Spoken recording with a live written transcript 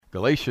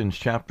Galatians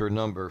chapter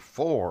number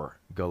 4.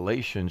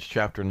 Galatians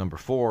chapter number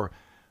 4.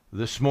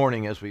 This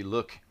morning, as we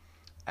look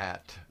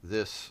at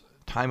this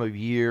time of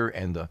year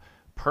and the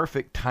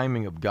perfect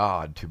timing of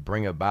God to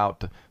bring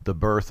about the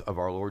birth of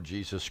our Lord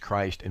Jesus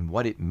Christ and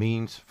what it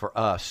means for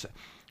us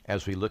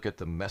as we look at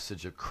the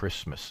message of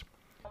Christmas.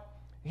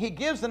 He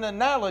gives an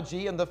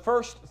analogy in the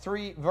first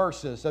 3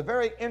 verses, a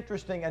very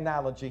interesting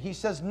analogy. He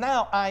says,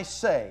 "Now I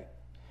say."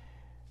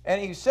 And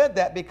he said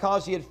that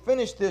because he had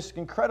finished this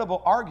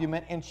incredible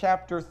argument in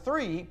chapter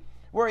 3,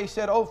 where he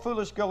said, "O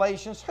foolish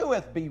Galatians, who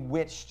hath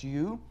bewitched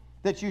you,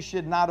 that you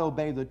should not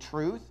obey the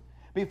truth,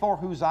 before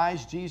whose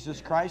eyes Jesus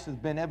Christ hath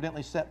been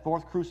evidently set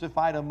forth,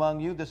 crucified among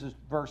you?" This is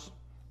verse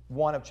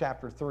 1 of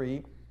chapter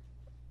 3.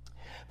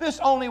 "This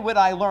only would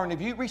I learn.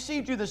 Have you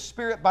received you the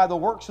Spirit by the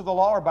works of the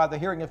law or by the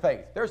hearing of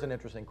faith?" There's an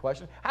interesting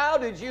question. How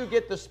did you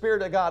get the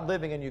Spirit of God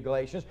living in you,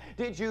 Galatians?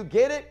 Did you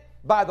get it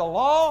by the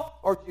law,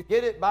 or did you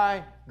get it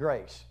by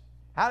grace?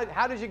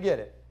 How did you get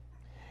it?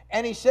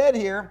 And he said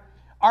here,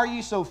 "Are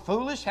you so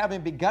foolish,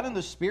 having begun in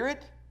the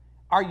Spirit?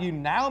 Are you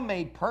now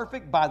made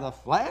perfect by the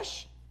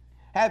flesh?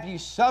 Have you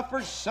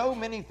suffered so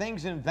many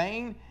things in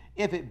vain,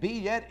 if it be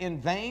yet in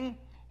vain?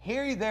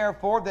 Hear ye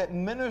therefore that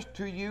ministereth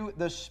to you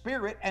the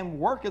Spirit, and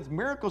worketh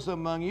miracles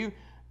among you.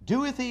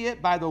 Doeth he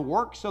it by the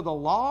works of the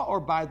law, or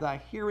by the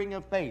hearing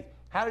of faith?"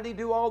 How did he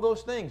do all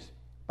those things?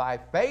 By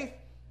faith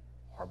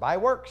or by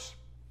works?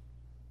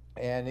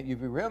 And if you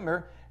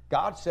remember,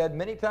 God said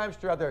many times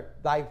throughout there,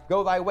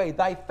 "Go thy way,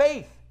 thy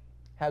faith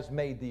has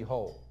made thee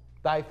whole."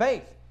 Thy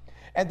faith.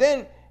 And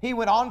then he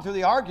went on to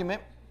the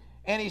argument,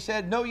 and he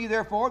said, "Know ye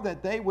therefore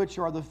that they which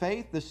are the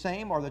faith, the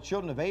same are the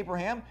children of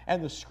Abraham,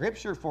 and the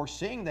Scripture,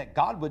 foreseeing that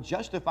God would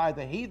justify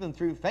the heathen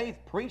through faith,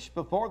 preached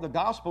before the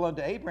gospel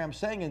unto Abraham,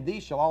 saying, In thee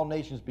shall all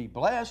nations be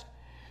blessed.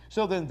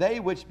 So then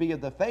they which be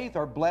of the faith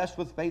are blessed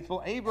with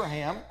faithful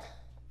Abraham.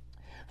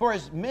 For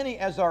as many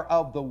as are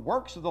of the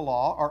works of the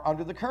law are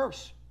under the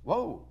curse."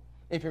 Whoa.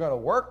 If you're going to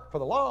work for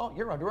the law,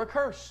 you're under a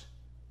curse.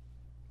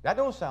 That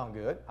don't sound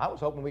good. I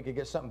was hoping we could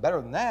get something better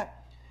than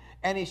that.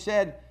 And he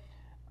said,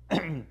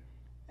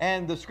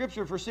 "And the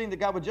Scripture, foreseeing that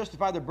God would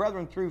justify the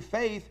brethren through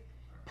faith,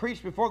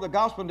 preached before the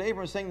gospel unto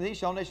Abraham, saying, These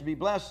shall all nations be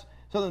blessed.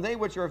 So then they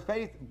which are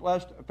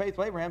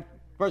faithful Abraham,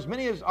 for as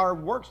many as are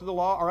works of the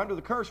law are under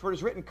the curse. For it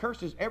is written,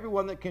 Cursed is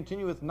everyone that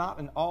continueth not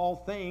in all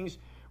things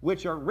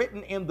which are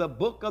written in the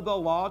book of the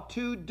law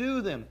to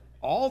do them."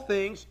 All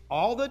things,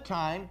 all the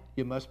time,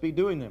 you must be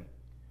doing them.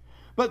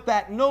 "But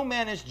that no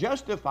man is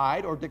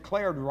justified or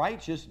declared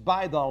righteous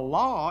by the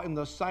law in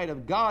the sight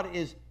of God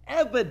is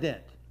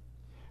evident.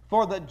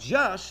 For the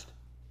just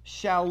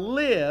shall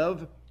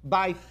live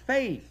by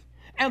faith.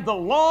 And the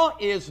law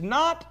is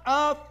not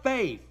of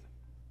faith,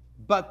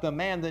 but the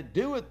man that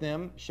doeth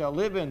them shall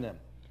live in them.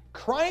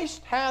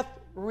 Christ hath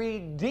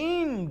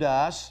redeemed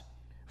us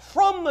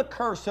from the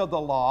curse of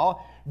the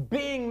law,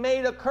 being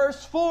made a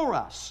curse for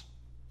us.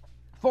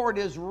 For it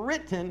is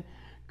written,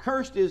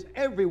 Cursed is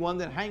everyone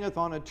that hangeth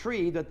on a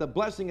tree, that the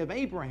blessing of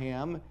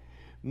Abraham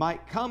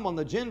might come on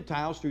the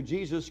Gentiles through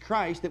Jesus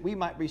Christ, that we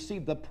might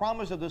receive the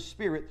promise of the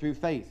Spirit through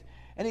faith."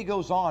 And he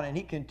goes on and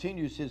he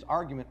continues his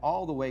argument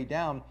all the way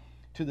down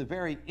to the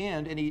very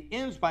end. And he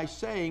ends by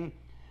saying,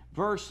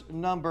 verse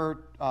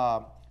number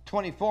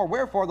 24,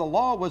 "Wherefore the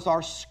law was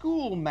our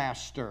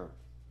schoolmaster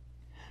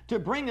to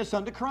bring us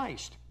unto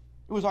Christ."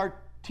 It was our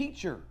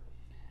teacher,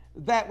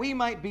 that we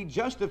might be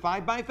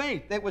justified by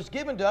faith. It was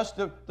given to us,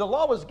 the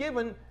law was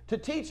given to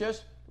teach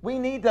us we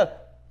need to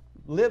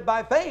live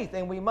by faith,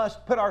 and we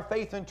must put our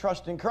faith and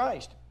trust in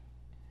Christ.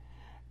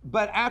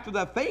 "But after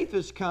the faith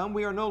is come,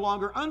 we are no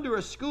longer under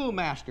a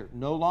schoolmaster,"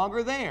 no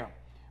longer there.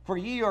 "For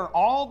ye are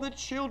all the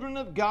children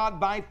of God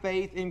by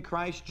faith in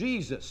Christ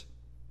Jesus.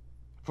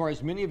 For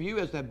as many of you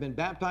as have been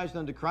baptized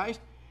unto Christ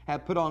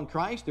have put on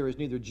Christ. There is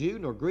neither Jew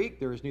nor Greek,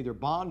 there is neither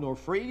bond nor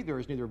free, there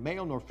is neither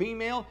male nor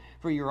female,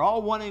 for you are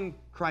all one in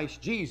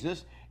Christ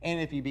Jesus. And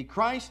if ye be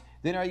Christ,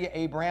 then are ye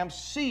Abraham's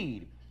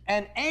seed,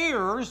 and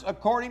heirs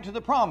according to the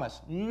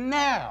promise."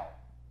 Now,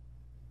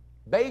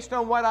 based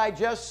on what I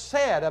just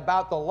said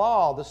about the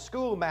law, the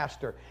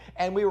schoolmaster,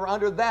 and we were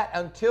under that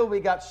until we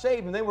got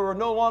saved, and then we were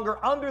no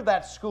longer under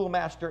that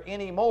schoolmaster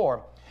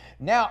anymore.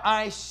 "Now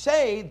I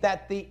say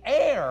that the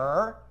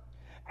heir,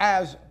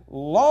 as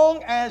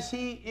long as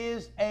he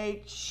is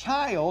a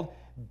child,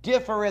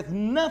 differeth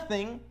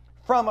nothing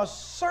from a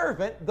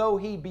servant, though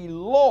he be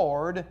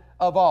Lord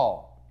of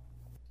all."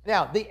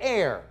 Now, the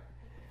heir,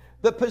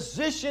 the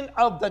position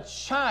of the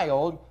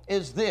child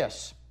is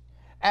this: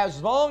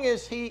 as long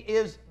as he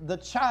is the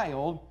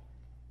child,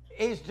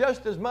 he's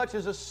just as much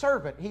as a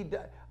servant.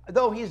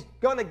 Though he's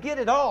going to get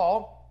it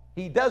all,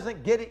 he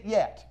doesn't get it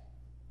yet.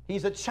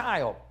 He's a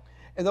child.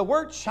 And the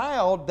word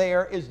child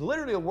there is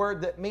literally a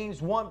word that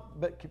means one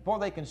before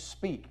they can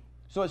speak.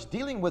 So it's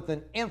dealing with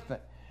an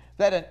infant.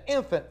 That an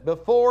infant,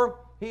 before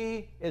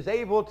he is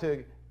able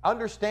to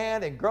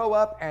understand and grow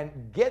up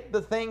and get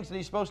the things that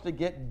he's supposed to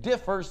get,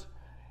 differs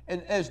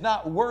and is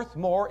not worth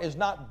more, is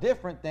not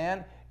different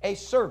than a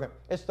servant.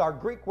 It's our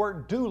Greek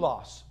word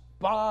doulos,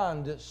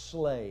 bond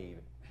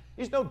slave.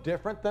 He's no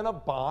different than a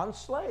bond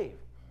slave.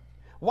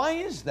 Why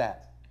is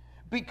that?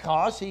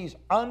 Because he's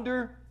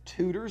under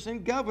tutors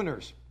and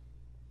governors.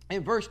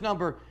 In verse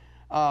number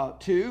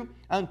 2,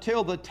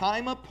 until the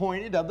time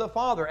appointed of the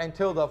father.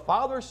 Until the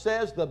father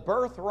says the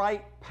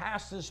birthright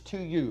passes to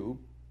you,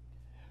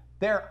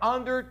 they're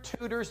under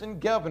tutors and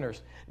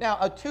governors. Now,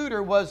 a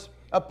tutor was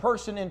a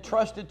person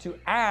entrusted to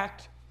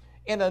act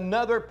in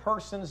another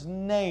person's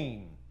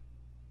name.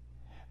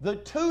 The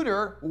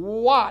tutor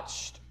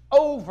watched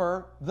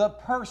over the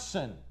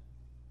person.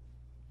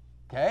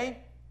 Okay?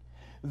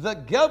 The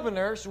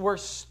governors were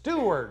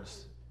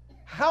stewards,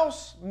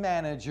 house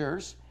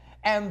managers,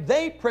 and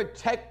they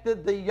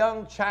protected the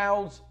young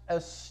child's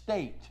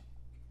estate.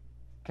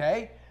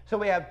 Okay? So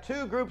we have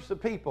two groups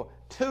of people.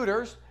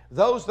 Tutors,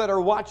 those that are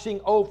watching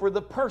over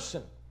the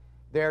person.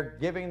 They're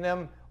giving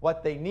them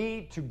what they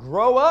need to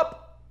grow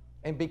up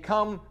and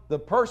become the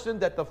person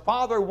that the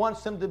father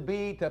wants them to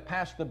be to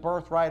pass the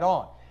birthright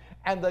on.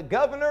 And the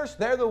governors,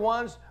 they're the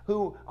ones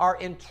who are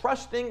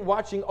entrusting,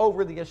 watching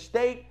over the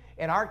estate.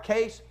 In our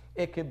case,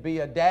 it could be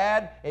a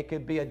dad. It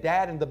could be a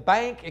dad in the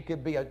bank. It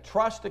could be a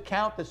trust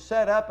account that's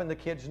set up in the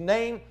kid's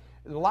name.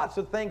 Lots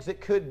of things it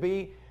could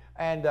be.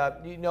 And,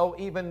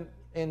 even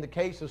in the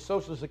case of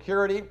Social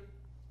Security,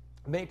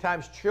 many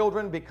times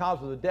children,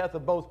 because of the death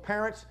of both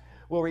parents,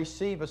 will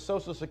receive a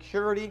Social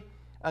Security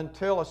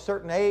until a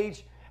certain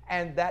age,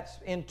 and that's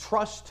in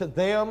trust to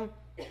them.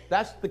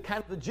 That's the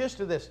kind of the gist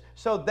of this.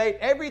 So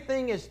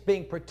everything is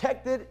being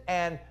protected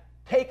and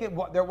taken,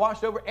 they're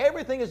watched over.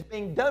 Everything is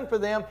being done for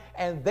them,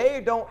 and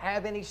they don't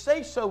have any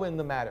say-so in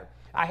the matter.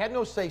 I had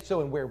no say-so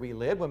in where we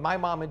lived. When my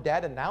mom and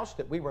dad announced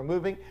that we were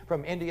moving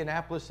from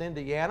Indianapolis,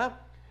 Indiana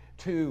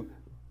to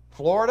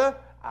Florida,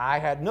 I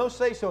had no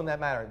say-so in that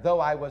matter, though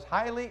I was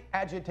highly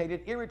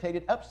agitated,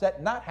 irritated,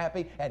 upset, not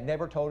happy, and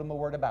never told them a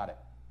word about it.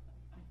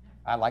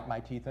 I like my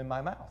teeth in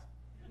my mouth.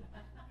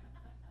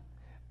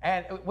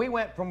 And we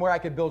went from where I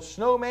could build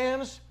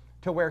snowmans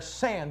to where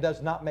sand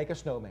does not make a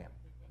snowman.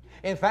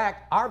 In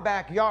fact, our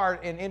backyard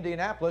in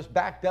Indianapolis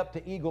backed up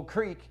to Eagle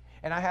Creek,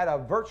 and I had a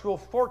virtual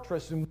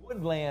fortress and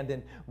woodland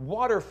and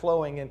water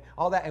flowing and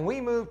all that. And we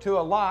moved to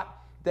a lot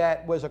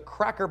that was a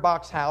cracker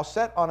box house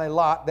set on a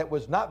lot that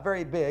was not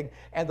very big,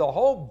 and the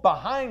whole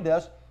behind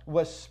us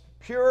was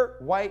pure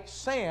white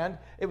sand.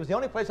 It was the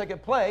only place I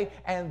could play,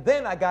 and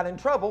then I got in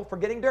trouble for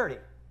getting dirty.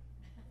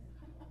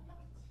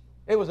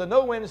 It was a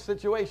no-win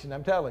situation,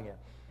 I'm telling you.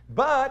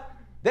 But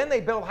then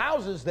they built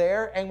houses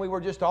there, and we were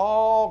just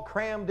all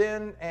crammed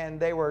in, and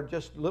they were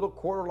just little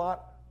quarter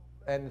lot.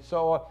 And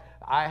so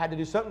I had to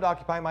do something to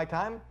occupy my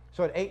time.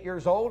 So at 8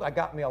 years old, I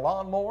got me a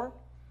lawnmower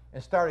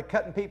and started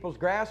cutting people's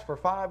grass for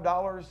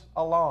 $5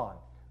 a lawn.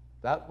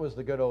 That was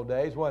the good old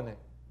days, wasn't it?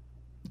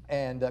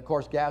 And, of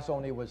course, gas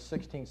only was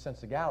 16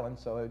 cents a gallon,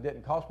 so it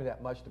didn't cost me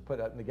that much to put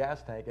it in the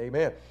gas tank.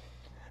 Amen.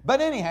 But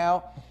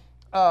anyhow,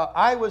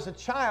 I was a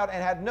child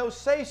and had no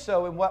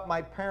say-so in what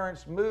my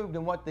parents moved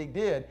and what they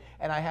did,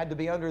 and I had to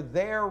be under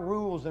their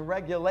rules and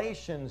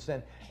regulations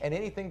and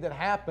anything that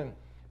happened,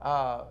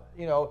 that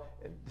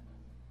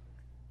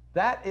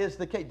is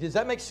the case. Does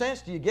that make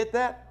sense? Do you get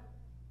that?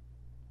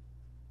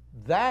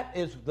 That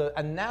is the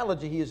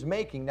analogy he is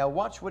making. Now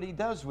watch what he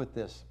does with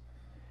this.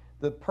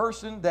 The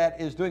person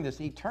that is doing this,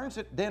 he turns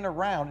it then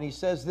around and he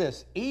says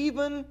this,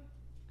 even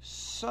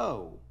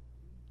so,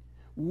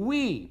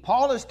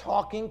 Paul is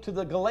talking to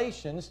the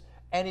Galatians,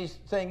 and he's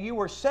saying you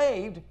were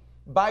saved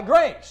by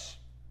grace.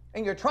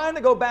 And you're trying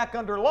to go back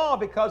under law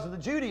because of the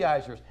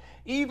Judaizers.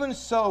 Even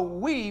so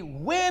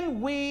when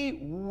we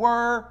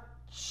were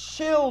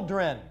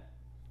children,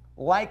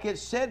 like it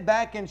said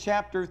back in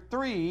chapter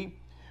 3,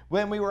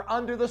 when we were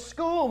under the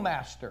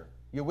schoolmaster.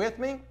 You with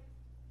me?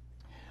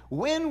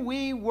 When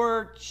we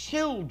were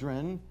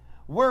children,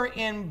 we're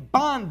in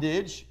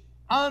bondage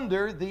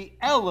under the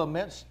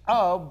elements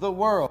of the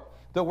world.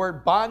 The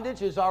word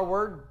bondage is our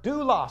word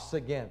doulos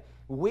again.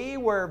 We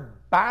were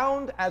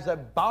bound as a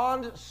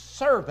bond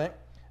servant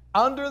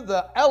under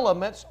the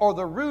elements or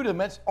the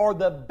rudiments or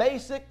the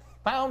basic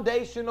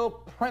foundational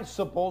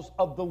principles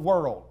of the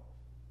world.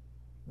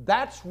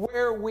 That's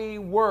where we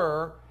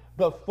were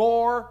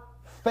before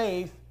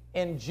faith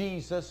in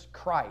Jesus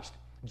Christ.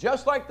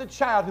 Just like the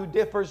child who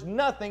differs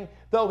nothing,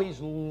 though he's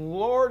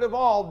Lord of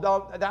all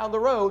down the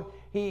road,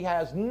 he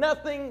has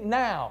nothing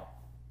now.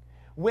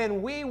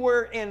 When we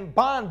were in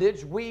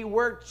bondage, we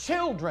were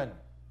children.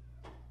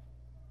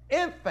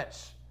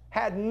 Infants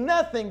had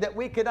nothing that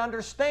we could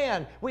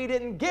understand. We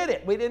didn't get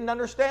it. We didn't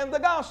understand the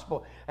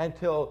gospel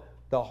until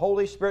the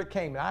Holy Spirit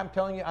came. And I'm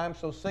telling you, I'm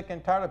so sick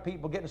and tired of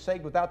people getting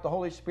saved without the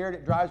Holy Spirit,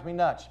 it drives me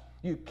nuts.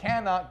 You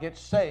cannot get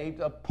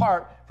saved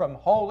apart from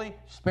Holy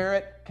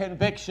Spirit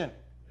conviction.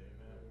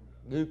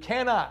 Amen. You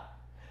cannot.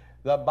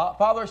 The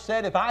Father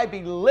said, if I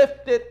be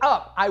lifted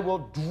up, I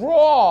will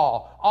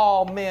draw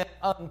all men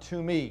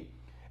unto me.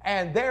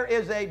 And there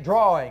is a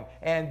drawing,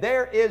 and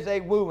there is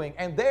a wooing,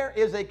 and there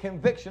is a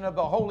conviction of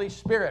the Holy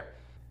Spirit.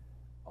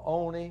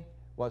 Only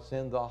what's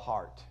in the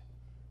heart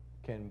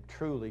can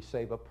truly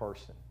save a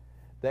person.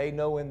 They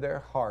know in their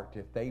heart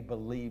if they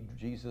believe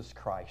Jesus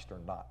Christ or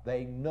not.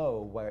 They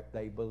know what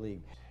they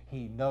believe.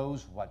 He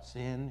knows what's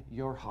in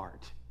your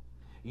heart.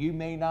 You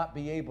may not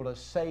be able to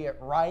say it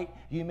right.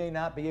 You may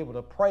not be able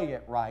to pray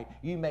it right.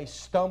 You may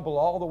stumble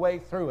all the way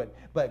through it,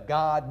 but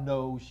God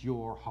knows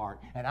your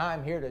heart. And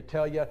I'm here to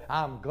tell you,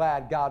 I'm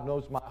glad God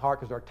knows my heart,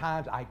 because there are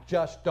times I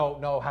just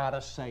don't know how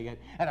to say it.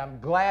 And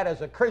I'm glad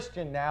as a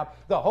Christian now,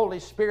 the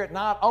Holy Spirit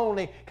not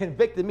only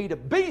convicted me to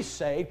be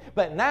saved,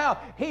 but now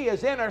He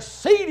is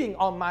interceding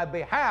on my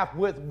behalf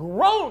with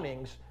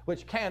groanings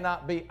which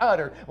cannot be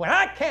uttered. When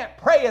I can't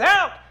pray it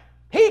out,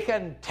 He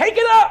can take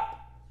it up.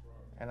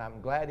 And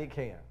I'm glad He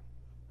can.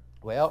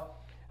 Well,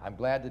 I'm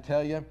glad to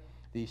tell you,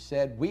 He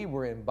said we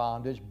were in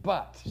bondage,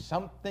 but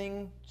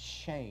something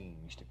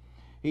changed.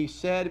 He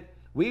said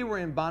we were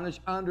in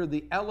bondage under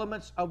the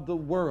elements of the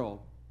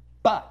world,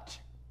 but,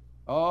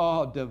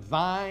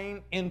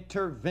 divine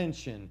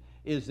intervention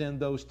is in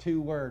those two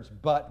words,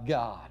 but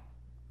God.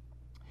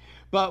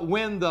 But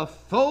when the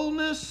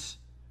fullness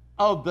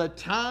of the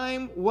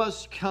time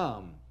was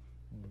come,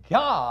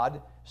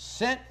 God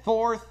sent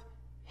forth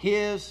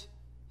His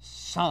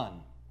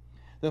Son.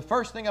 The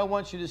first thing I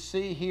want you to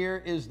see here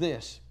is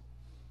this.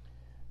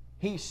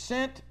 He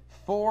sent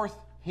forth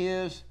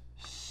His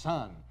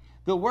Son.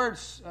 The word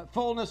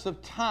fullness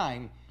of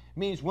time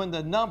means when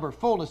the number,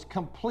 fullness,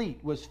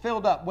 complete, was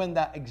filled up, when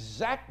the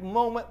exact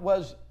moment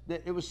was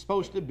that it was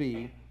supposed to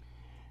be,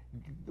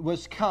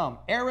 was come.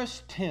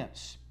 Aorist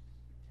tense.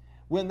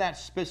 When that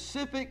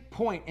specific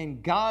point in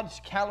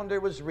God's calendar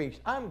was reached.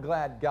 I'm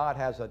glad God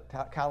has a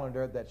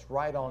calendar that's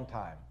right on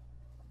time.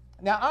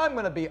 Now, I'm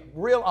going to be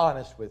real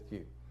honest with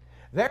you.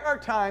 There are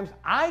times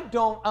I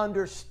don't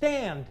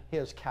understand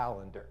His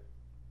calendar.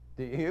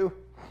 Do you?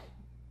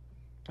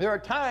 There are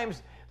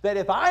times that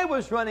if I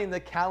was running the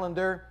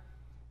calendar,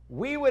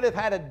 we would have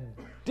had a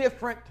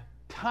different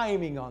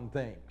timing on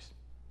things.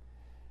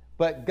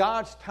 But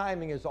God's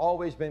timing has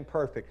always been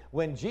perfect.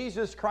 When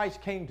Jesus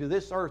Christ came to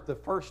this earth the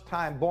first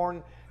time,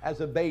 born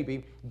as a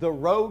baby, the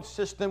road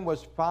system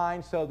was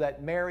fine so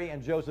that Mary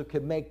and Joseph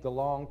could make the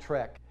long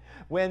trek.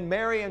 When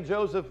Mary and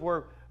Joseph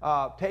were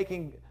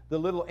taking the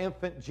little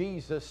infant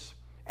Jesus,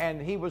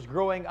 and he was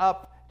growing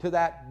up to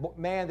that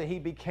man that he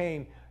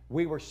became,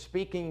 we were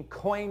speaking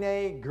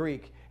Koine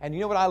Greek. And you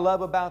know what I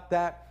love about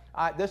that?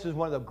 This is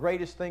one of the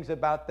greatest things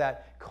about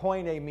that.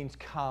 Koine means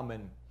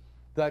common.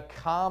 The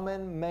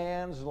common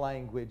man's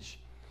language.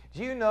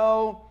 Do you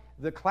know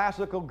the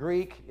classical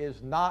Greek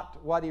is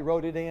not what he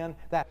wrote it in?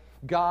 That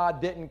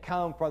God didn't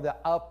come for the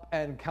up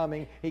and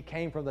coming. He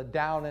came from the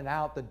down and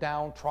out, the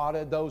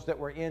downtrodden, those that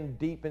were in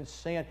deep in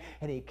sin.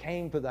 And He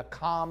came to the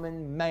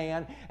common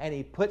man, and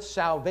He put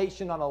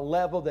salvation on a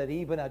level that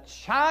even a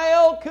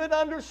child could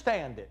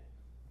understand it.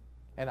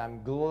 And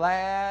I'm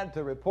glad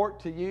to report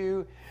to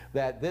you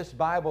that this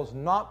Bible's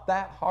not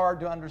that hard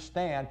to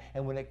understand.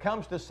 And when it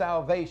comes to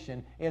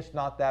salvation, it's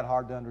not that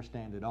hard to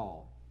understand at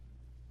all.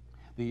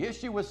 The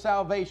issue with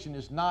salvation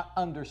is not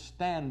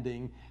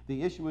understanding.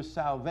 The issue with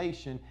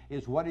salvation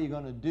is what are you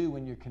going to do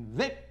when you're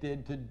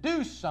convicted to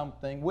do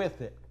something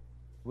with it?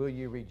 Will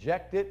you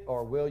reject it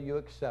or will you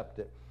accept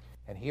it?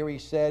 And here He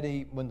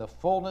said, when the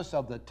fullness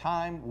of the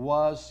time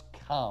was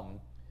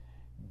come,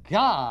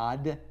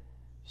 God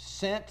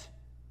sent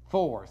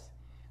forth.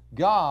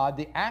 God,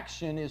 the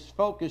action is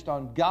focused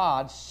on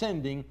God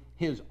sending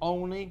His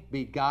only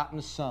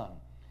begotten Son.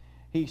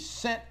 He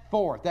sent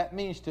forth. That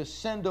means to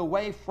send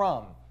away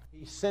from.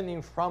 He's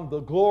sending from the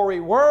glory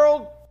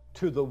world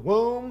to the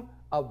womb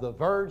of the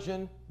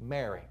Virgin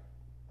Mary.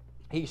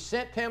 He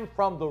sent Him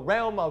from the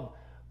realm of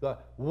the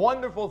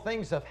wonderful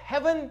things of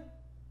heaven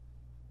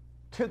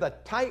to the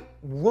tight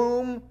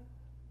womb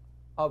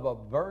of a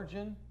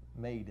virgin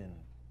maiden.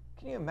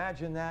 Can you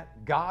imagine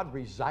that? God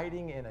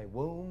residing in a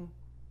womb?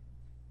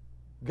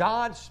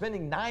 God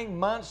spending 9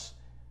 months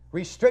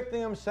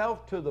restricting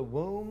Himself to the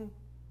womb?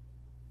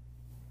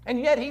 And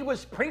yet He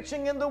was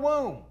preaching in the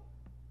womb.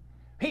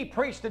 He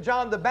preached to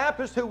John the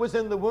Baptist, who was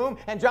in the womb,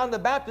 and John the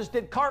Baptist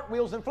did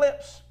cartwheels and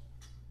flips.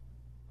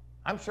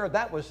 I'm sure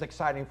that was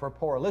exciting for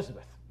poor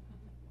Elizabeth.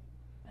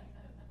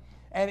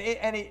 And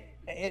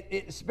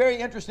it's very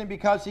interesting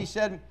because he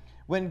said,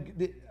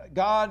 when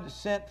God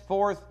sent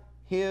forth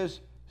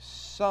His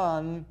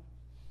Son,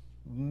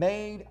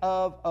 made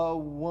of a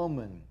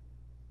woman,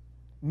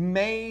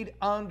 made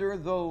under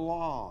the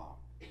law.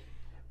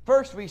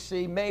 First we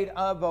see made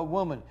of a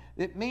woman.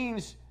 It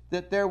means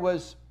that there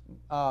was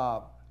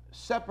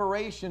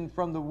separation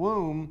from the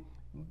womb,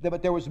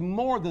 but there was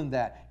more than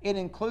that. It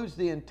includes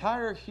the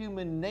entire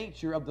human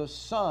nature of the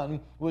Son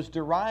was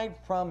derived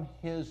from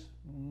His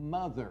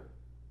mother,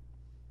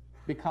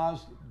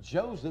 because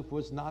Joseph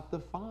was not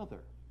the father.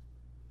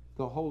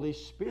 The Holy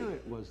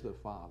Spirit was the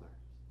Father.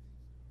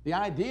 The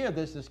idea of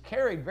this is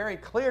carried very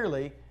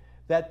clearly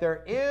that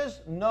there is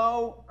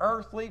no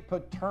earthly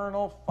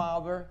paternal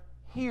father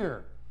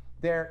here.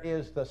 There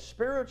is the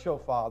spiritual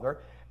Father,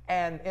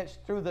 and it's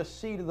through the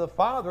seed of the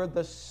Father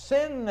the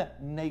sin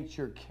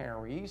nature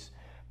carries,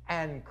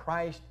 and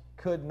Christ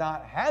could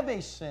not have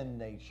a sin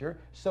nature,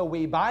 so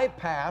we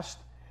bypassed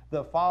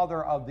the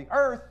Father of the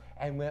earth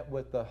and went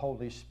with the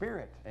Holy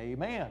Spirit.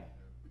 Amen.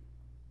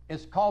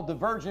 It's called the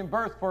virgin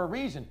birth for a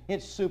reason.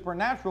 It's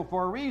supernatural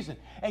for a reason.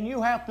 And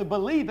you have to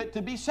believe it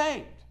to be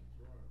saved.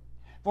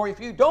 For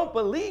if you don't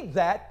believe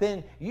that,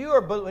 then you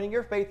are putting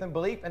your faith and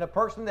belief in a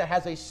person that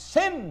has a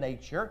sin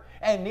nature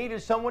and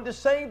needed someone to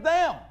save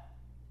them.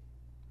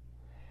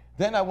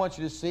 Then I want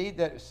you to see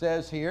that it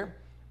says here,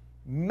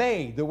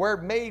 made. The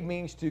word made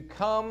means to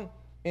come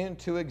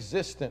into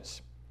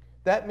existence.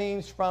 That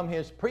means from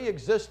his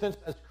pre-existence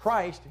as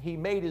Christ, he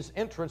made his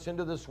entrance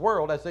into this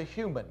world as a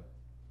human.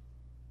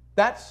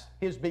 That's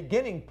his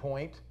beginning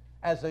point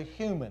as a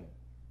human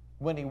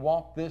when he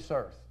walked this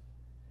earth.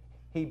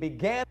 He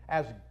began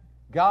as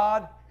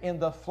God in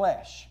the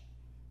flesh,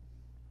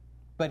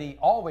 but he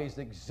always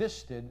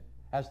existed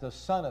as the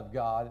Son of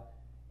God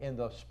in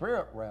the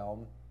spirit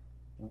realm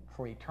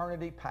for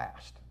eternity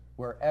past,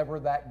 wherever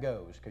that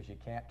goes, because you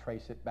can't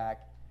trace it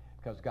back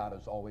because God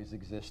has always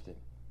existed.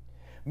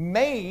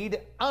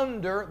 Made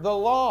under the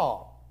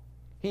law.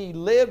 He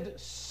lived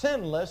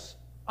sinless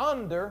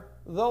under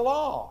the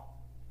law.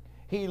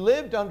 He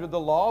lived under the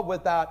law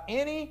without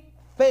any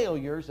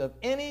failures of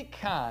any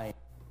kind,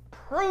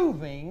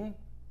 proving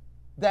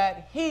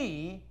that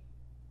he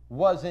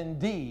was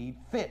indeed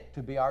fit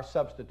to be our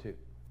substitute.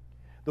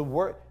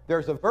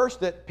 There's a verse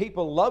that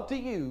people love to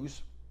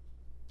use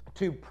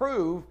to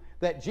prove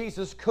that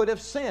Jesus could have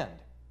sinned.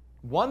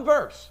 One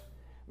verse.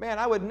 Man,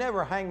 I would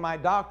never hang my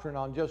doctrine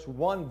on just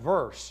one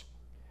verse.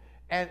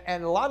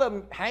 And a lot of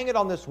them hang it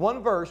on this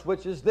one verse,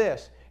 which is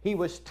this: he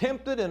was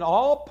tempted in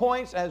all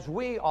points as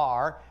we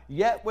are,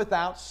 yet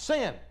without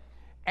sin.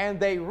 And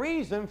they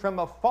reason from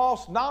a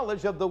false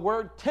knowledge of the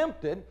word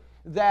tempted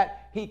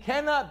that he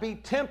cannot be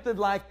tempted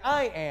like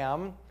I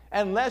am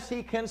unless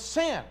he can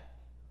sin.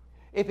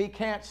 If he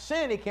can't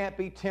sin, he can't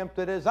be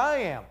tempted as I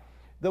am.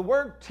 The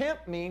word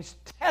tempt means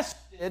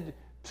tested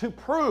to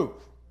prove.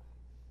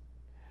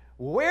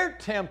 We're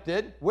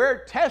tempted,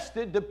 we're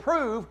tested to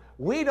prove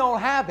we don't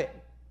have it.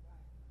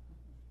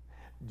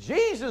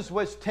 Jesus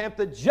was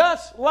tempted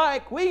just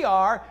like we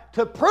are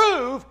to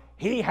prove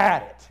he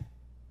had it.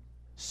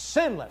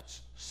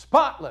 Sinless,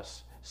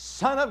 spotless,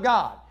 Son of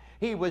God.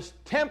 He was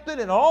tempted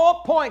in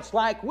all points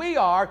like we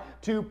are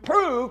to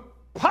prove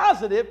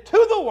positive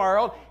to the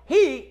world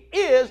he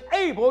is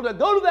able to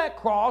go to that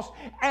cross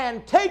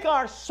and take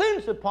our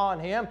sins upon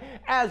him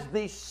as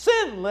the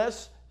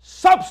sinless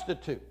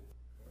substitute.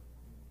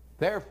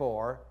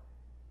 Therefore,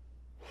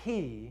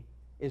 he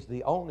is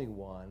the only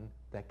one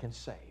that can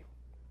save.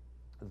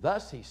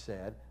 Thus he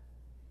said,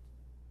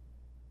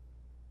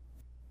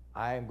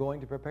 I am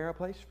going to prepare a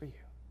place for you.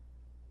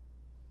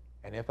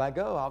 And if I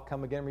go, I'll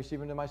come again and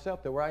receive him to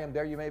myself, that where I am,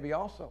 there you may be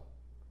also.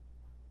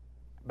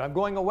 But I'm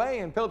going away.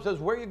 And Philip says,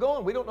 where are you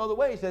going? We don't know the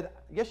way. He said,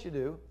 yes, you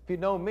do. If you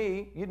know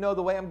me, you know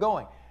the way I'm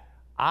going.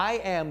 I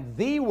am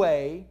the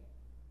way,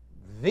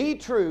 the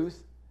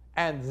truth,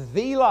 and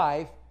the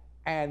life,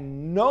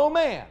 and no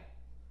man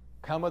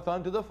cometh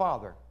unto the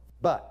Father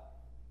but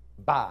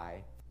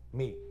by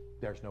me.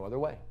 There's no other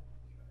way.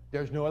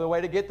 There's no other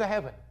way to get to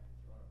heaven.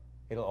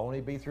 It'll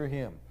only be through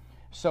him.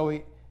 So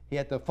he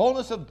had the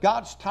fullness of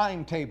God's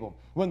timetable,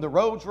 when the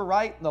roads were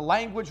right, and the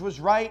language was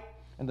right,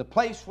 and the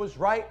place was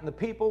right, and the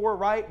people were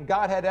right, and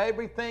God had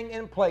everything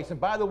in place. And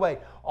by the way,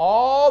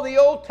 all the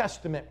Old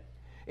Testament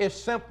is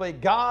simply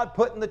God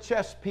putting the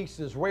chess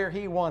pieces where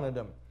he wanted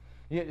them.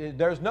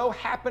 There's no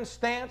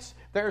happenstance.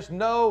 There's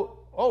no,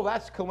 oh,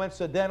 that's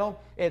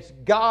coincidental. It's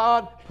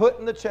God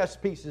putting the chess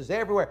pieces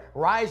everywhere,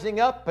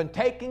 rising up and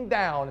taking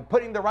down, and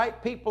putting the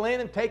right people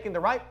in and taking the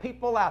right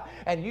people out.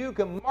 And you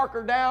can mark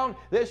her down.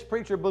 This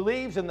preacher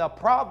believes in the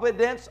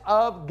providence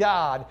of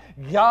God.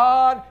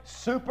 God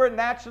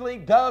supernaturally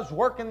does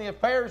work in the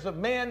affairs of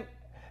men,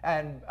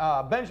 and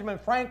Benjamin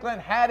Franklin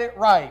had it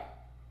right.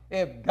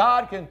 If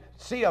God can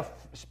see a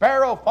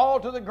sparrow fall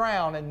to the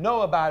ground and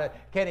know about it,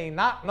 can he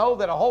not know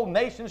that a whole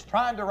nation's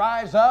trying to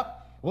rise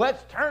up?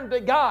 Let's turn to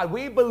God.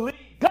 We believe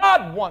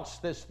God wants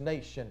this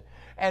nation.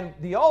 And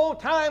the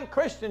old-time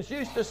Christians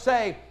used to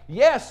say,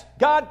 yes,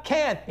 God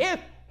can,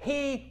 if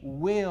he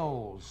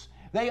wills.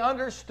 They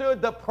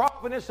understood the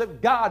providence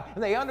of God,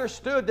 and they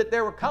understood that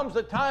there comes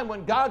a time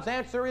when God's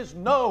answer is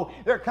no.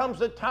 There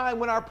comes a time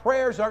when our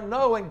prayers are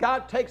no, and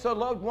God takes a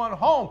loved one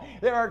home.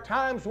 There are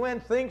times when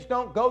things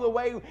don't go the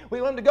way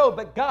we want them to go,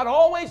 but God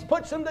always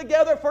puts them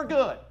together for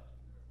good.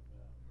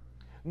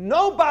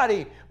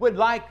 Nobody would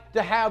like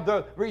to have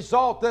the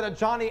result that a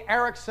Johnny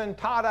Erickson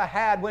Tada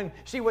had when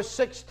she was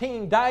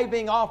 16,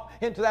 diving off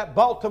into that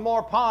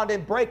Baltimore pond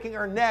and breaking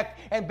her neck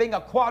and being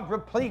a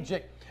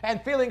quadriplegic, and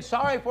feeling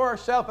sorry for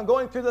herself and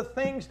going through the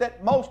things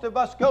that most of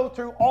us go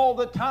through all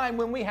the time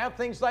when we have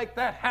things like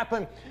that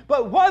happen.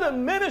 But what a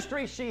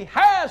ministry she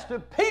has to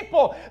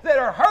people that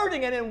are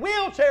hurting and in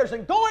wheelchairs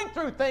and going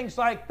through things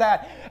like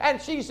that.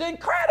 And she's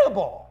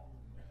incredible.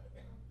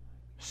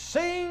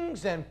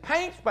 Sings and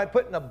paints by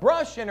putting a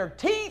brush in her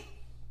teeth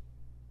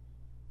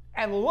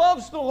and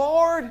loves the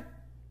Lord.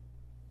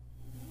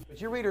 But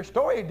you read her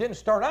story, it didn't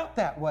start out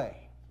that way.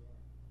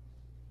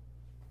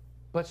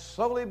 But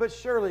slowly but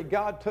surely,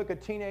 God took a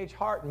teenage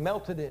heart and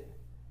melted it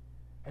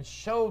and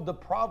showed the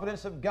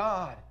providence of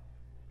God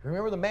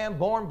Remember the man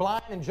born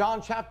blind in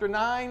John chapter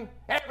 9?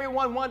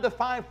 Everyone wanted to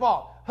find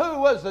fault. Who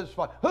was this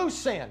fault? Who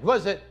sinned?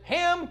 Was it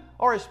him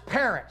or his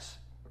parents?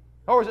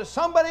 Or was it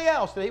somebody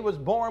else that he was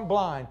born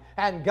blind?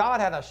 And God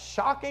had a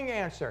shocking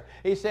answer.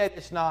 He said,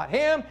 it's not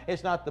him,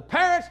 it's not the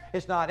parents,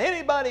 it's not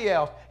anybody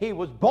else. He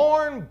was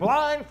born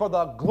blind for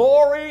the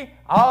glory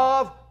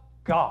of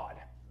God.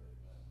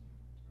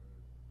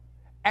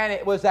 And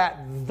it was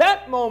at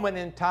that moment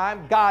in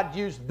time God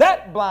used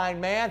that blind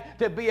man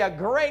to be a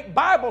great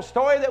Bible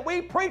story that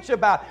we preach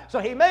about. So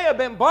he may have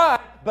been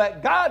blind,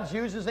 but God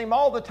uses him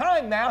all the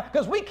time now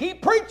because we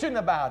keep preaching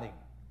about him.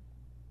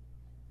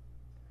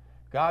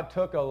 God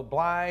took a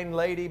blind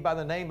lady by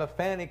the name of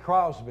Fanny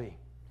Crosby,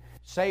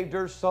 saved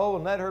her soul,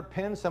 and let her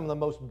pen some of the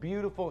most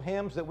beautiful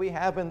hymns that we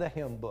have in the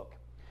hymn book.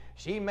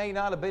 She may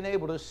not have been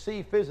able to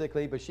see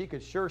physically, but she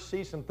could sure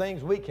see some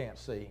things we can't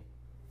see.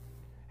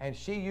 And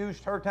she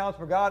used her talents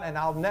for God, and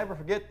I'll never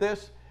forget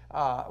this.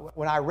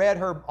 When I read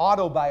her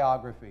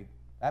autobiography,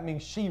 that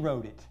means she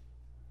wrote it.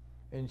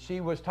 And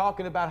she was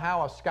talking about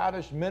how a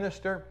Scottish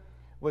minister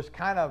was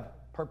kind of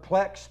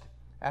perplexed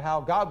at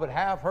how God would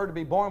have her to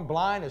be born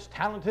blind, as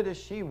talented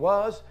as she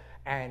was.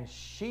 And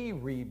she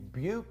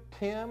rebuked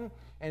him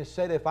and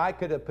said, if I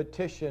could have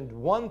petitioned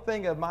one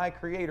thing of my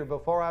Creator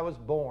before I was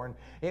born,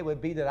 it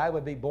would be that I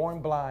would be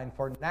born blind.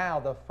 For now,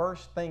 the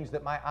first things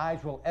that my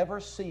eyes will ever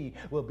see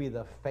will be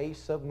the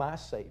face of my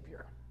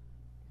Savior.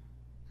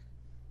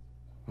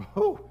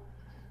 Whew.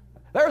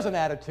 There's an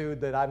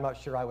attitude that I'm not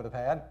sure I would have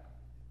had.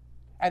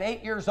 At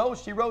 8 years old,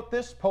 she wrote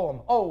this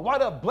poem. Oh,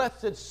 what a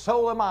blessed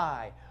soul am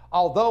I,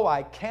 although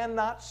I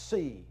cannot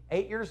see.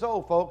 8 years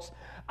old, folks.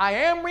 I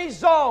am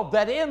resolved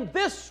that in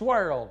this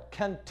world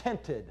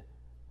contented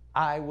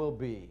I will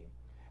be.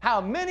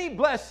 How many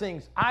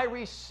blessings I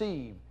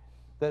receive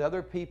that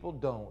other people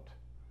don't.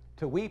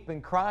 To weep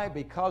and cry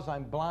because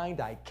I'm blind,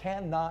 I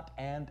cannot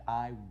and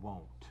I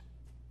won't.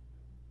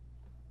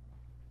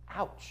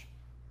 Ouch.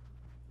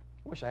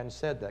 I wish I hadn't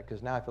said that,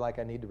 because now I feel like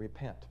I need to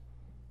repent.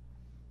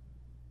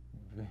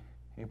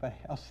 Anybody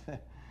else?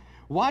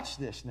 Watch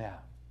this now.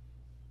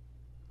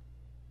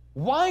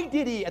 Why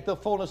did he, at the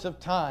fullness of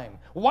time,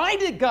 why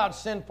did God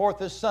send forth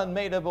his Son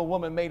made of a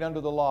woman made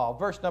under the law?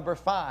 Verse number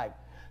 5.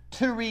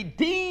 To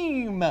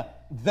redeem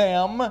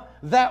them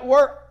that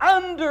were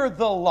under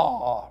the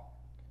law.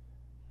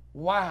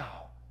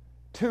 Wow.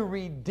 To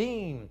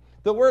redeem.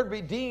 The word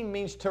redeem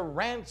means to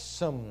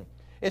ransom.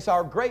 It's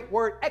our great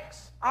word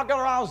ex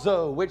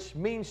agorazo, which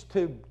means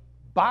to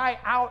buy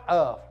out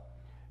of.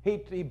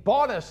 He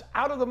bought us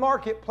out of the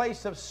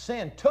marketplace of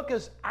sin, took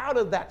us out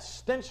of that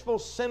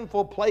stenchful,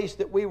 sinful place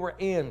that we were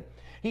in.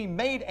 He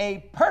made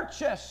a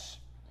purchase.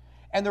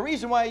 And the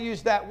reason why I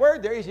use that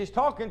word there is he's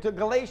talking to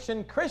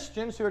Galatian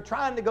Christians who are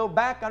trying to go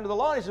back under the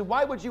law. And he says,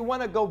 why would you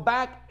want to go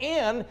back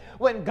in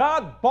when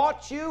God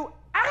bought you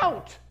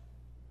out?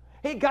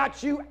 He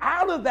got you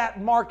out of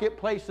that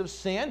marketplace of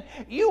sin.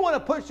 You want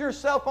to put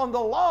yourself on the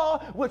law,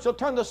 which will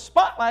turn the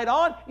spotlight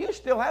on. You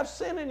still have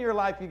sin in your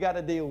life you got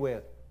to deal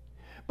with.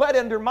 But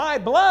under my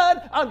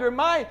blood, under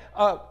my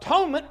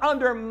atonement,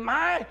 under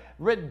my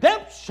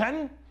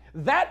redemption,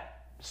 that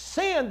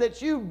sin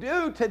that you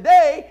do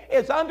today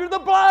is under the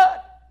blood.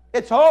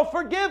 It's all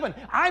forgiven.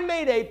 I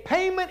made a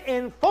payment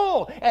in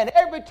full, and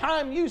every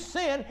time you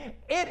sin,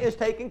 it is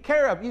taken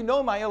care of. You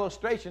know my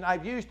illustration.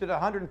 I've used it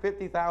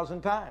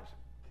 150,000 times.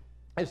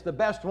 It's the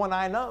best one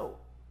I know.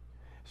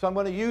 So I'm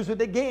going to use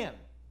it again.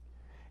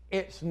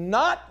 It's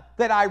not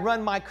that I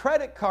run my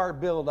credit card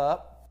bill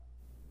up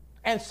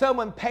and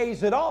someone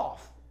pays it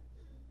off.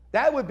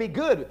 That would be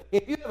good.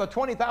 If you have a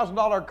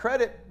 $20,000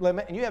 credit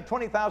limit and you have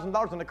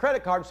 $20,000 on the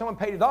credit card and someone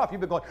paid it off,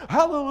 you'd be going,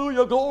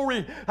 hallelujah,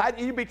 glory.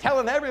 You'd be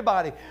telling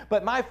everybody.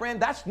 But my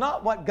friend, that's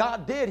not what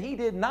God did. He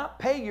did not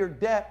pay your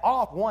debt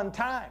off one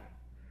time.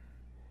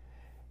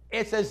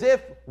 It's as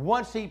if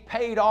once he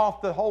paid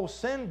off the whole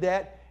sin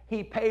debt,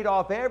 he paid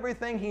off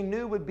everything he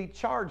knew would be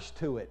charged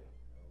to it.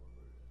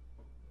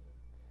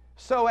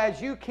 So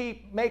as you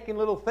keep making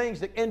little things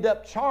that end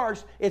up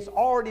charged, it's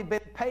already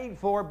been paid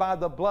for by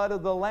the blood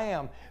of the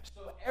Lamb.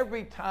 So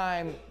every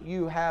time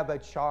you have a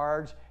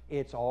charge,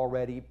 it's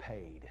already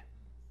paid.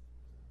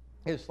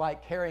 It's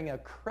like carrying a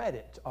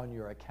credit on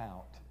your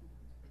account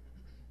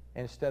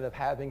instead of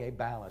having a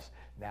balance.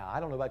 Now,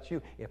 I don't know about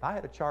you. If I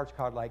had a charge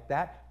card like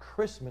that,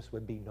 Christmas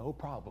would be no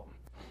problem.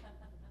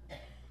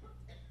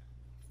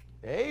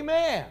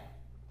 Amen.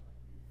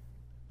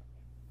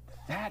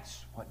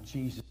 That's what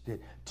Jesus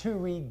did. To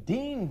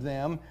redeem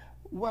them,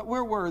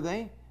 where were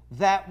they?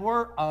 That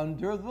were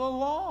under the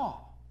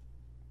law.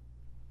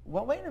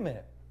 Well, wait a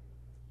minute.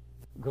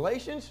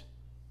 Galatians,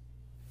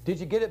 did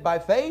you get it by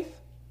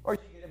faith or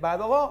did you get it by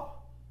the law?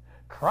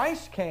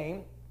 Christ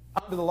came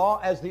under the law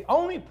as the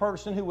only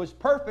person who was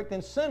perfect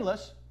and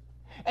sinless,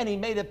 and he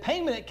made a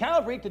payment at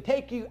Calvary to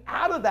take you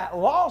out of that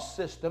law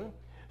system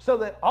so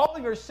that all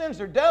of your sins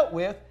are dealt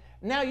with.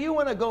 Now you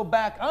want to go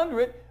back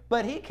under it,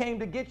 but he came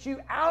to get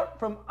you out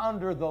from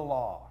under the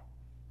law.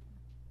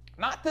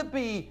 Not to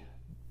be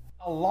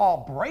a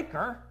law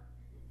breaker.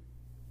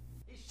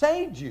 He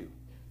saved you.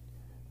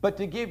 but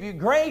to give you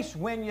grace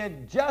when you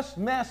just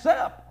mess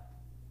up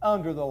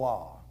under the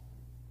law.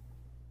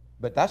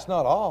 But that's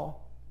not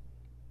all.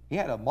 He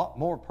had a lot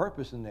more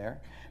purpose in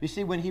there. You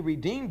see, when He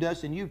redeemed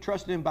us and you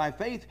trusted Him by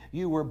faith,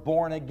 you were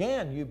born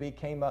again. You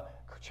became a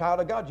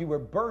child of God. You were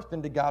birthed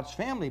into God's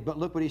family. But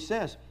look what He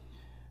says,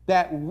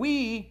 that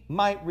we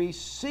might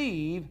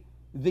receive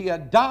the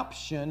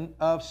adoption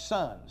of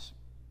sons.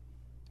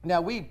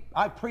 Now,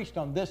 I preached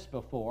on this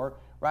before,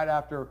 right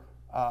after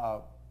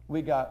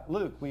we got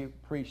Luke. We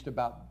preached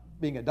about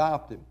being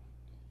adopted.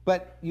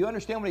 But you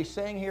understand what he's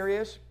saying here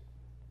is?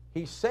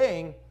 He's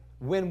saying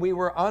when we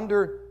were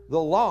under the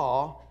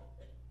law,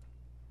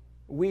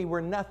 we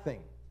were nothing.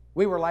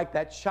 We were like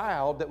that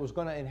child that was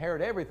going to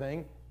inherit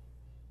everything,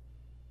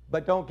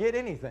 but don't get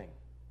anything.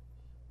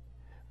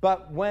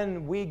 But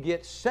when we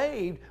get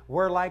saved,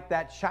 we're like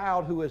that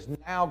child who is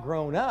now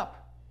grown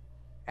up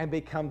and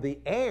become the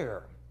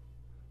heir,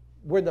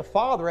 where the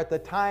father, at the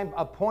time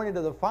appointed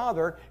to the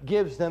father,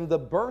 gives them the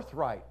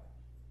birthright.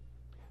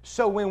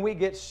 So when we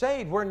get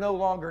saved, we're no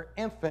longer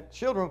infant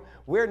children.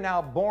 We're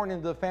now born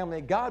into the family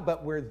of God,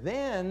 but we're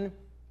then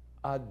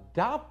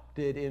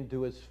adopted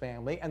into His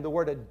family. And the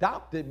word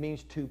adopted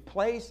means to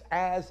place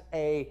as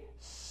a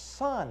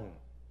son.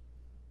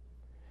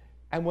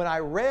 And when I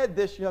read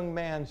this young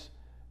man's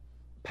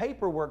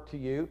paperwork to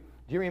you,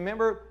 do you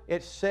remember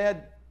it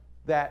said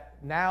that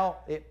now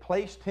it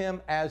placed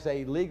him as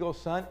a legal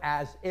son,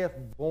 as if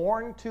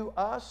born to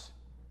us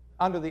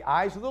under the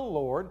eyes of the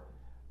Lord.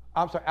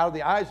 I'm sorry, out of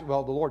the eyes,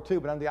 well, the Lord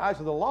too, but under the eyes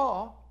of the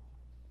law,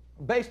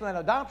 based on that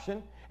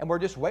adoption, and we're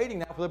just waiting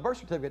now for the birth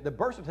certificate. The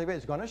birth certificate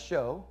is going to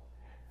show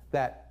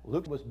that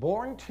Luke was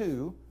born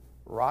to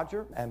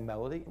Roger and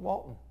Melody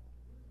Walton.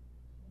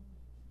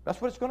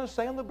 That's what it's going to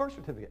say on the birth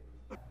certificate.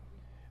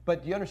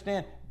 But do you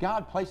understand?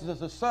 God places us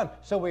as a son.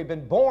 So we've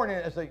been born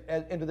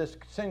into this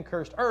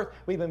sin-cursed earth.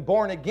 We've been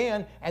born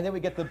again, and then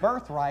we get the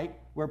birthright.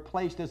 We're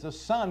placed as a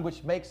son,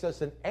 which makes us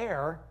an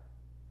heir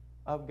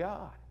of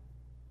God.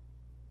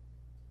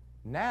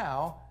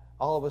 Now,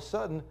 all of a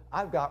sudden,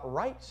 I've got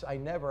rights I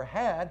never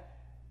had,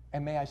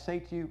 and may I say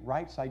to you,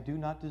 rights I do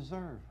not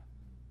deserve.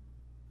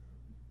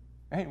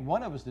 There ain't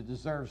one of us that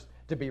deserves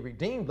to be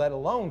redeemed, let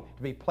alone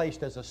to be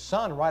placed as a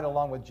son right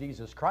along with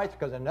Jesus Christ,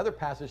 because another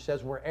passage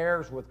says we're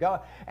heirs with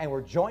God and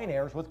we're joint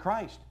heirs with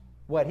Christ.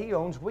 What He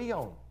owns, we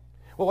own.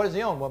 Well, what does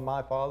He own? Well,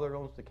 my Father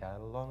owns the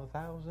cattle on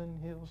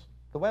 1,000 hills,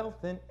 the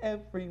wealth in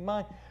every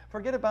mine.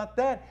 Forget about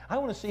that. I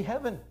want to see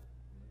heaven.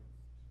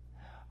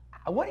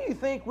 What do you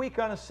think we're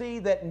going to see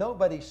that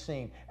nobody's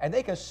seen? And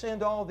they can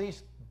send all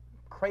these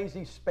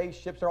crazy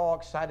spaceships. They're all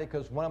excited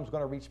because one of them's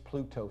going to reach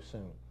Pluto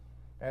soon.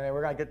 And then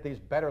we're going to get these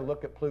better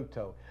look at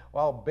Pluto.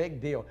 Well,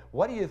 big deal.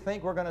 What do you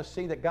think we're going to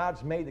see that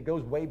God's made that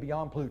goes way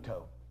beyond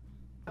Pluto?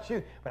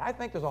 But I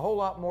think there's a whole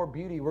lot more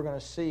beauty we're going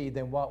to see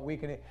than what we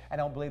can. I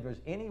don't believe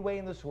there's any way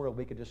in this world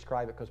we could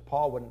describe it, because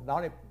Paul wouldn't. Not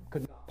only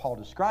could Paul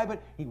describe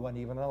it, he wasn't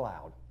even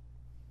allowed.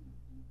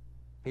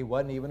 He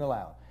wasn't even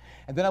allowed.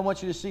 And then I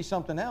want you to see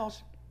something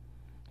else.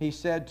 He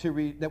said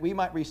that we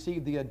might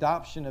receive the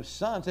adoption of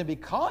sons, and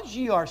because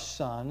ye are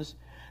sons,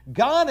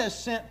 God has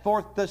sent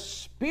forth the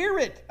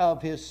Spirit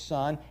of His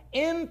Son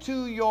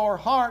into your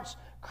hearts,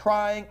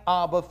 crying,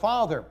 Abba,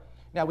 Father.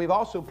 Now, we've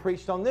also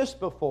preached on this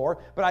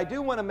before, but I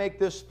do want to make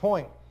this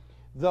point.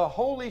 The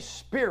Holy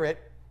Spirit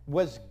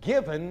was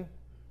given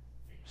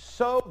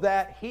so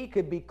that He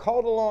could be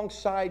called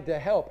alongside to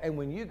help. And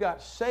when you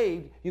got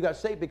saved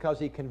because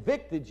He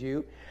convicted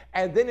you.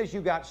 And then as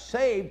you got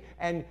saved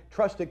and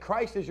trusted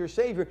Christ as your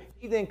Savior,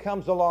 He then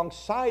comes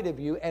alongside of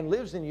you and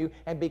lives in you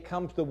and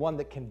becomes the one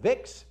that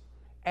convicts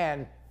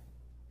and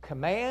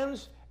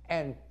commands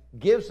and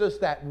gives us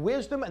that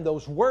wisdom and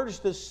those words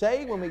to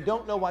say when we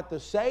don't know what to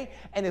say.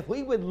 And if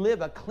we would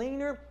live a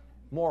cleaner,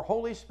 more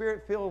Holy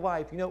Spirit-filled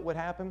life, you know what would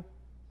happen?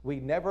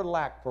 We'd never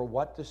lack for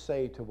what to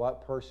say to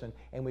what person,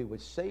 and we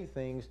would say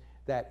things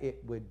that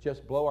it would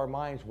just blow our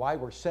minds why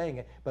we're saying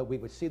it, but we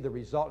would see the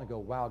result and go,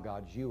 wow,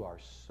 God, you are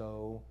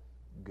so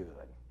good.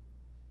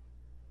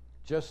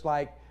 Just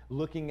like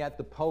looking at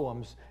the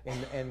poems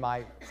in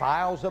my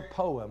files of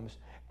poems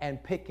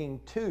and picking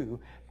two,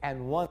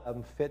 and one of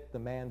them fit the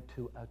man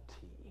to a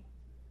T.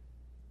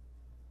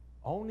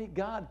 Only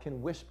God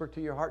can whisper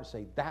to your heart and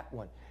say, that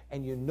one,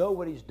 and you know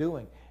what He's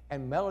doing.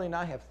 And Melanie and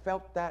I have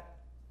felt that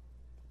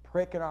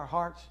prick in our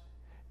hearts,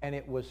 and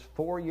it was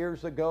 4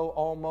 years ago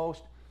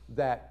almost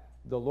that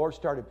the Lord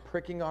started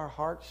pricking our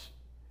hearts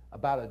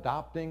about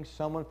adopting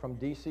someone from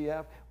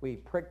DCF. We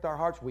pricked our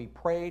hearts, we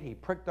prayed, He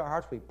pricked our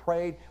hearts, we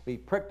prayed, we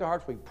pricked our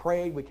hearts, we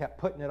prayed, we kept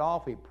putting it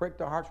off, we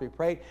pricked our hearts, we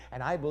prayed,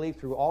 and I believe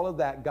through all of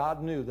that,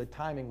 God knew the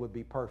timing would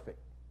be perfect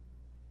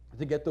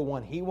to get the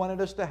one He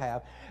wanted us to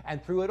have.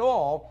 And through it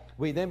all,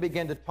 we then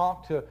began to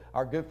talk to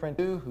our good friend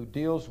who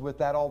deals with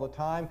that all the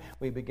time.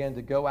 We began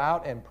to go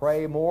out and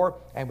pray more,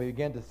 and we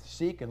began to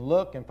seek and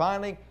look, and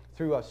finally,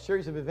 through a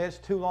series of events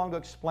too long to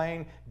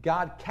explain,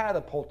 God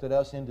catapulted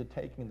us into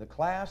taking the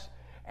class.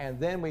 And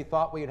then we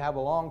thought we'd have a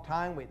long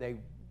time. They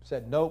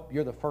said, nope,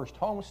 you're the first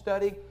home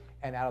study.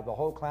 And out of the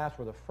whole class,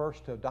 we're the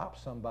first to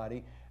adopt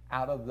somebody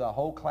out of the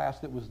whole class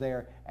that was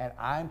there. And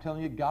I'm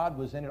telling you, God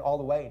was in it all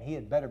the way, and he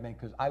had better been,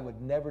 because I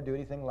would never do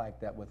anything like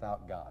that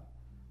without God.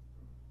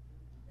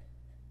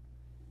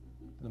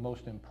 The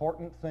most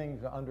important thing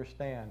to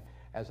understand,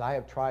 as I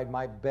have tried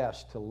my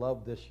best to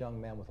love this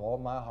young man with all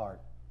my heart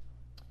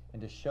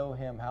and to show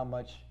him how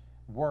much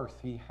worth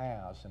he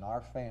has in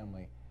our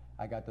family,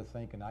 I got to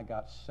thinking I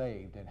got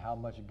saved, and how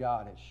much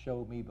God had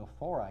showed me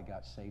before I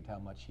got saved how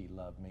much he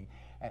loved me,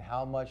 and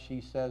how much he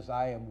says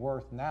I am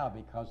worth now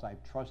because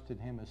I've trusted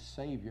him as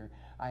Savior.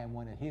 I am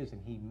one of his,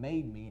 and he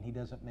made me, and he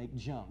doesn't make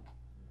junk.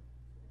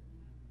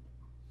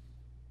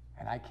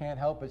 And I can't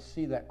help but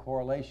see that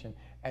correlation.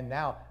 And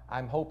now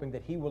I'm hoping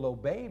that he will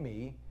obey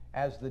me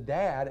as the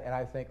dad, and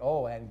I think,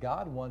 oh, and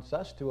God wants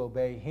us to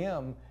obey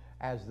him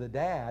as the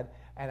dad,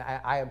 and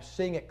I am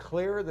seeing it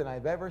clearer than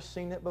I've ever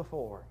seen it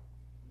before.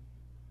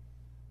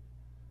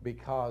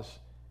 Because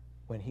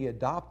when he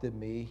adopted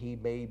me, he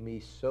made me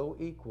so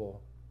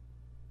equal,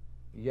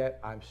 yet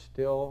I'm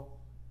still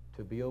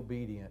to be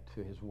obedient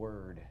to his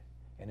word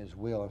and his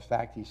will. In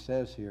fact, he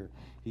says here,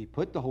 he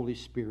put the Holy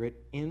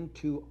Spirit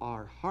into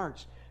our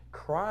hearts,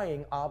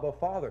 crying, Abba,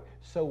 Father.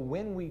 So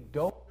when we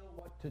don't know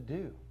what to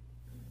do,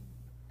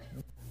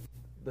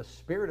 the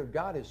Spirit of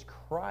God is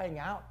crying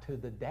out to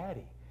the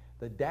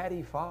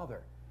daddy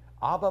father.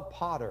 Abba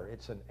Pater,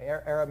 it's an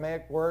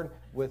Aramaic word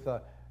with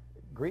a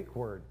Greek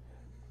word.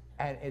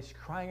 And it's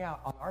crying out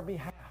on our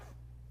behalf,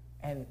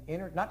 and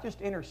not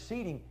just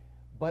interceding,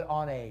 but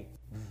on a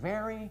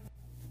very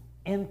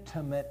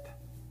intimate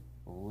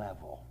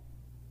level.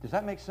 Does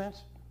that make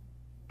sense?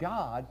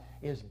 God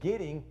is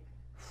getting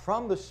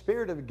from the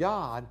Spirit of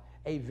God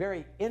a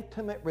very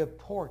intimate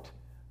report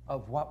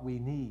of what we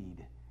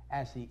need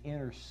as he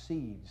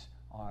intercedes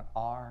on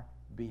our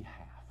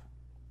behalf.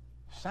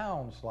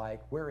 Sounds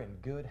like we're in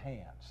good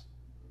hands.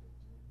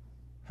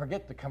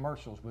 Forget the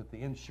commercials with the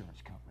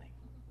insurance company.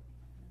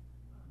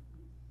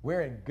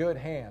 We're in good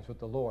hands with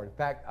the Lord. In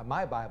fact,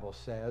 my Bible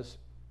says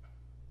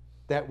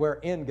that we're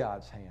in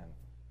God's hand.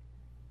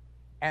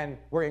 And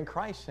we're in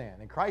Christ's hand.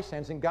 And Christ's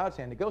hand's in God's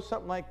hand. It goes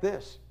something like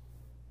this.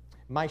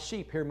 My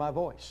sheep hear my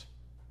voice,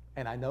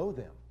 and I know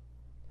them.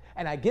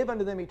 And I give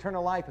unto them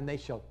eternal life, and they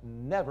shall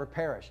never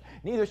perish.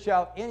 Neither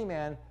shall any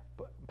man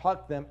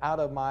pluck them out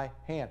of my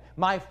hand.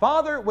 My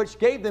Father which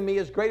gave them me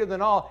is greater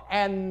than all,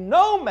 and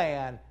no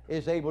man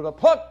is able to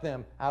pluck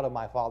them out of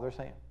my Father's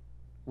hand.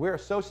 We're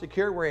so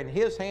secure, we're in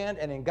his hand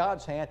and in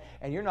God's hand,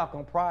 and you're not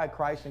going to pry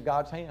Christ and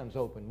God's hands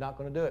open. Not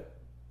going to do it.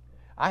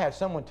 I had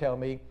someone tell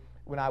me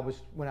when I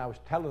was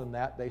telling them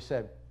that, they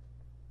said,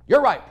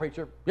 "You're right,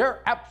 preacher.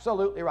 You're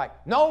absolutely right.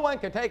 No one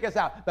can take us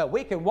out, but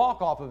we can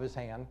walk off of his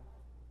hand."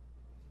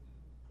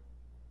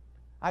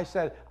 I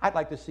said, I'd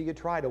like to see you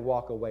try to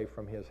walk away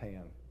from his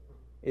hand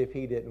if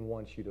he didn't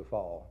want you to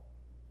fall.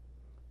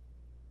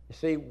 You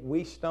see,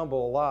 we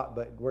stumble a lot,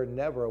 but we're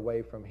never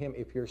away from him.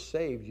 If you're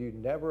saved, you're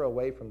never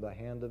away from the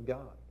hand of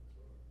God.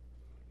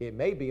 It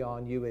may be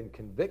on you in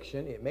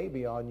conviction. It may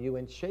be on you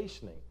in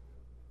chastening.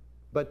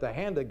 But the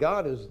hand of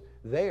God is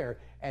there,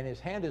 and his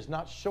hand is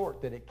not short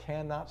that it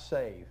cannot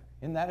save.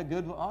 Isn't that a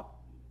good one?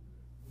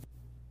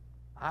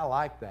 I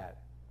like that.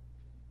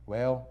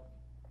 Well,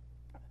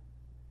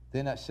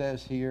 then it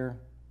says here,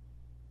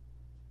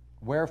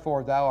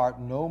 wherefore thou art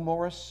no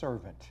more a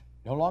servant,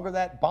 no longer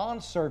that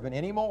bondservant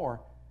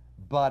anymore,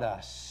 but a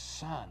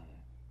son.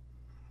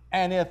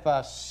 And if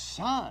a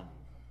son,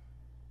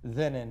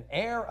 then an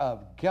heir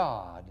of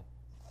God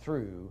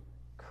through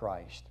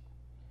Christ.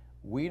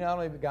 We not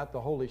only got the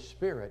Holy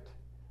Spirit,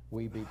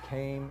 we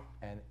became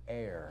an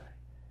heir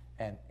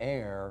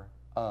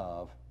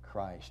of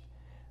Christ.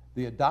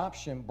 The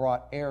adoption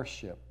brought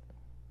heirship.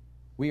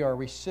 We are a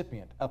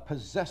recipient, a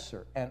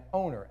possessor, an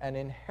owner, an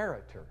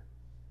inheritor,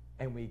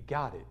 and we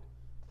got it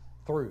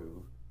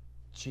through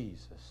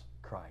Jesus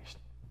Christ.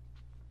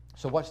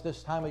 So what's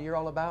this time of year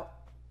all about?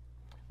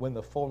 When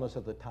the fullness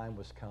of the time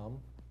was come,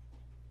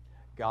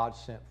 God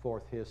sent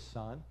forth his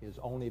Son, his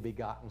only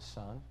begotten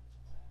Son,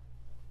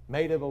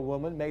 made of a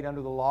woman, made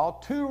under the law,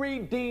 to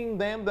redeem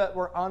them that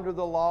were under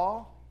the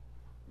law,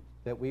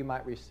 that we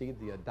might receive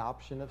the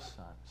adoption of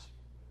sons.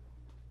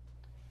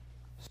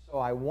 So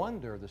I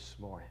wonder this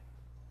morning,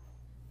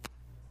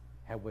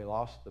 have we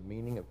lost the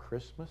meaning of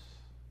Christmas?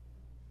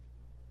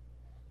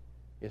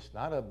 It's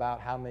not about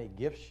how many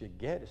gifts you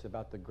get. It's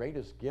about the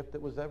greatest gift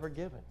that was ever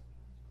given.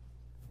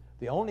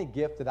 The only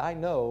gift that I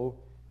know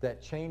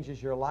that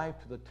changes your life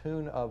to the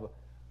tune of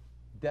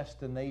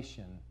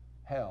destination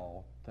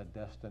hell to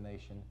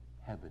destination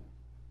heaven.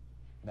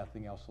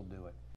 Nothing else will do it.